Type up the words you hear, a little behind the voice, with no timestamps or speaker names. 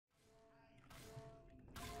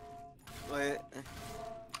Wait.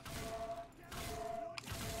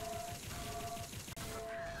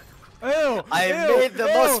 Ew! I ew, made the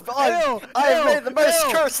ew, most fun. Ew, I made the most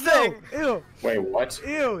ew, cursed thing. Ew! Wait, what?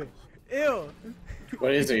 Ew! Ew!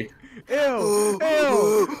 What is he? Ew!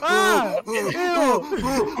 Ew! Ah! Ew!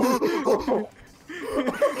 Ew!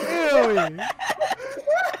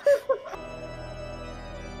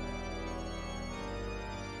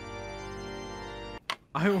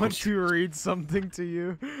 I want to read something to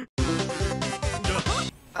you.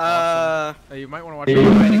 Hey, you might want to watch out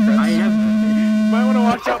behind you. You might want to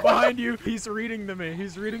watch out behind you. He's reading to me.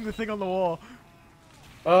 He's reading the thing on the wall.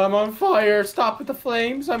 I'm on fire. Stop with the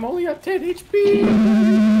flames. I'm only at 10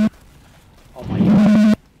 HP. Oh my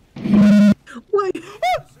god. Wait.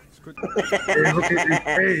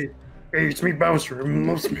 Hey, it's me, Bowser.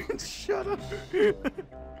 Shut up.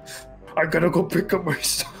 I gotta go pick up my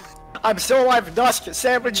stuff. I'm still alive, Dusk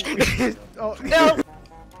sandwich. Oh No.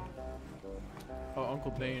 Oh,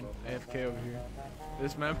 Uncle Dane, AFK over here.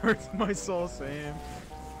 This man hurts my soul, Sam.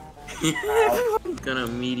 I'm gonna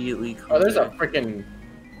immediately. Oh, there's a freaking.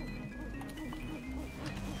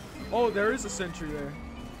 Oh, there is a sentry there.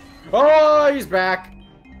 Oh, he's back.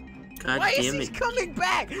 God Why is damn he it. coming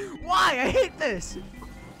back? Why? I hate this.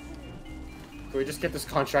 Can we just get this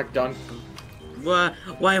contract done? Why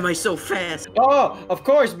am I so fast? Oh, of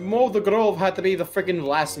course, Mold the Grove had to be the freaking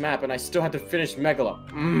last map, and I still had to finish Megala.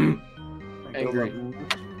 Angry.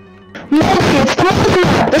 I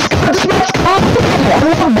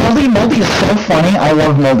love Moldy. Moldy is so funny. I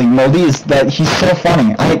love Moldy. Moldy is that he's so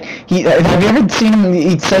funny. Have you ever seen him?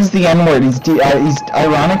 He says the N-word. He's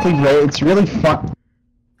ironically right. It's really fun.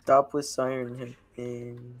 Stop with siren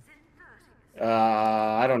him.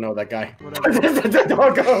 I don't know that guy.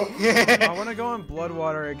 Doggo. I want to go on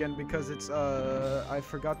Bloodwater again because it's I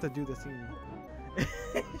forgot to do the theme.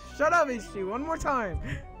 Shut up, Ishi. One more time.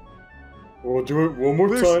 We'll do it one more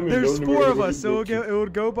time. There's 4 of us, so it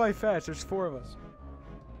would go by fast. There's 4 of us.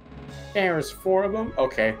 There's 4 of them?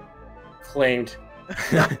 Okay. Claimed.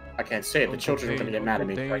 I can't say it. The children are gonna get mad at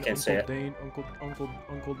me. I can't say it.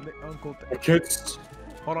 Uncle The kids.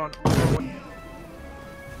 Hold on.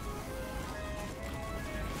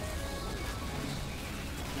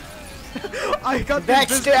 I got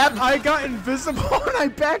Backstab. I got invisible and I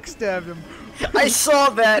backstabbed him. I saw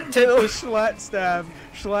that too. Schlatt stab.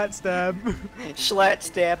 Schlatt stab. Schlatt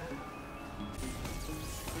stab.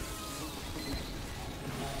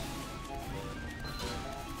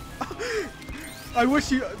 I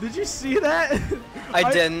wish you. Did you see that?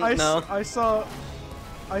 I didn't. No. I saw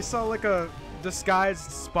like a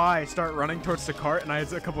disguised spy start running towards the cart, and I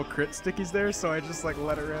had a couple crit stickies there, so I just like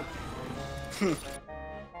let it rip.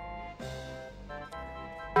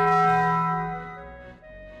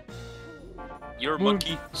 You're a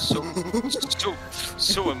monkey, so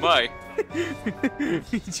am I.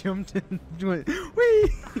 He jumped in. Wee!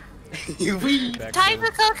 Wee! Time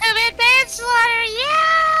to commit manslaughter,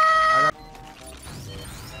 yeah!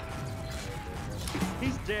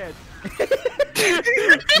 He's dead.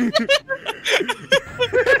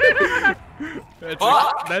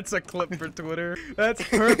 That's a clip for Twitter. That's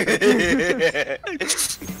perfect.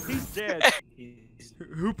 He's dead.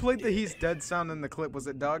 Who played the "He's dead" sound in the clip? Was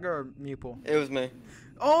it Dogger or Meeple? It was me.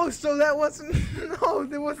 Oh, so that wasn't. No,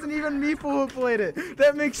 there wasn't even Meeple who played it.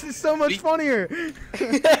 That makes it so much funnier.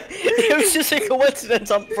 It was just a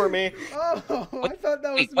coincidence for me. Oh, I thought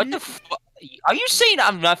that was. Wait, what the fuck? Are you saying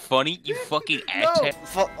I'm not funny? You fucking asshat.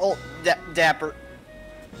 Oh, dapper.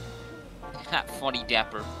 Not funny,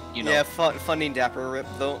 dapper. You know. Yeah, funny dapper rip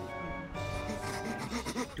though.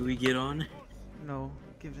 Do we get on? No,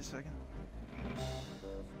 give it a second.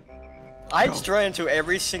 I destroy into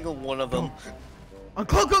every single one of them.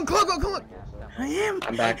 Uncloak! I am.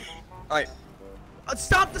 I'm back. Alright.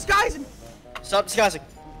 Stop disguising! Stop disguising.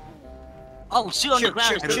 Oh, shoot on the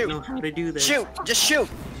ground. I don't know how to do that. Shoot! Just shoot!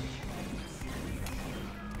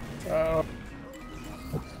 Damn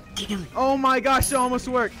it. Oh my gosh, it almost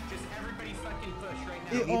worked.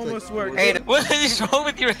 It almost worked. Hey, What is wrong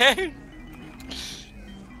with your head?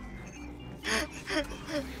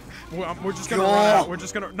 We're just gonna run out. We're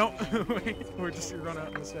just gonna wait. We're just gonna run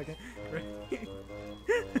out in a second.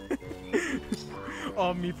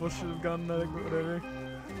 Oh, Meeple should have gone medic, but whatever.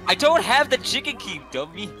 I don't have the chicken key,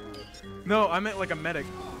 dummy. No, I meant like a medic.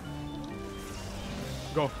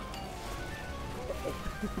 Go.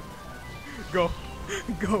 Go.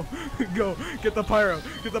 Get the pyro.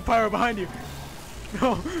 Get the pyro behind you.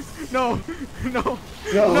 No.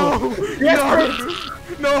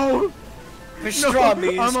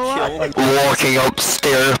 Pastrami I'm is alive. killed. Walking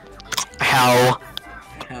upstairs. How?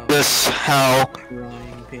 This how?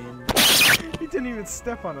 Frying pan. He didn't even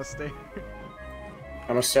step on a stair.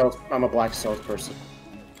 I'm a black salesperson.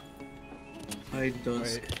 I don't.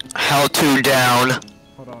 Wait, How to down.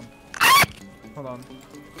 hold on. Hold on.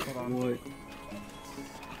 Hold on. What?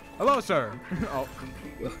 Hello, sir. Oh,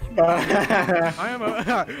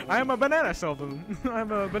 I am a banana salesman.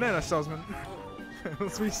 I'm a banana salesman.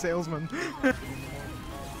 Sweet salesman.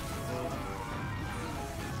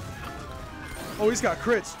 Oh, he's got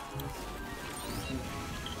crits.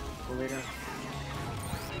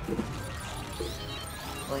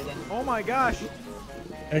 Oh my gosh.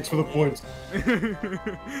 Thanks for the points.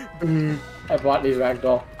 I bought these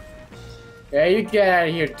ragdoll. Yeah, you get out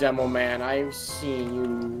of here, demo man. I've seen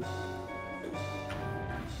you.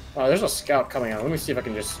 Oh, there's a scout coming out. Let me see if I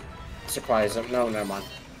can just surprise him. No, never mind.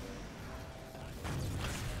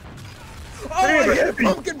 Oh, I hit a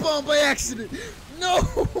pumpkin bomb by accident. No.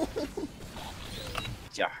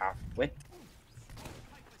 You're halfway.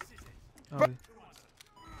 Oh.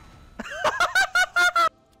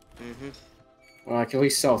 Well, I can at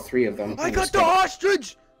least sell 3 of them. I got the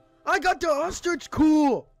ostrich. I got the ostrich.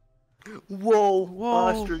 Cool. Whoa,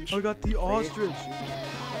 Whoa. ostrich. I got the ostrich.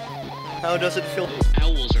 How does it feel?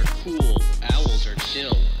 Owls are cool. Owls are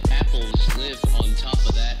chill.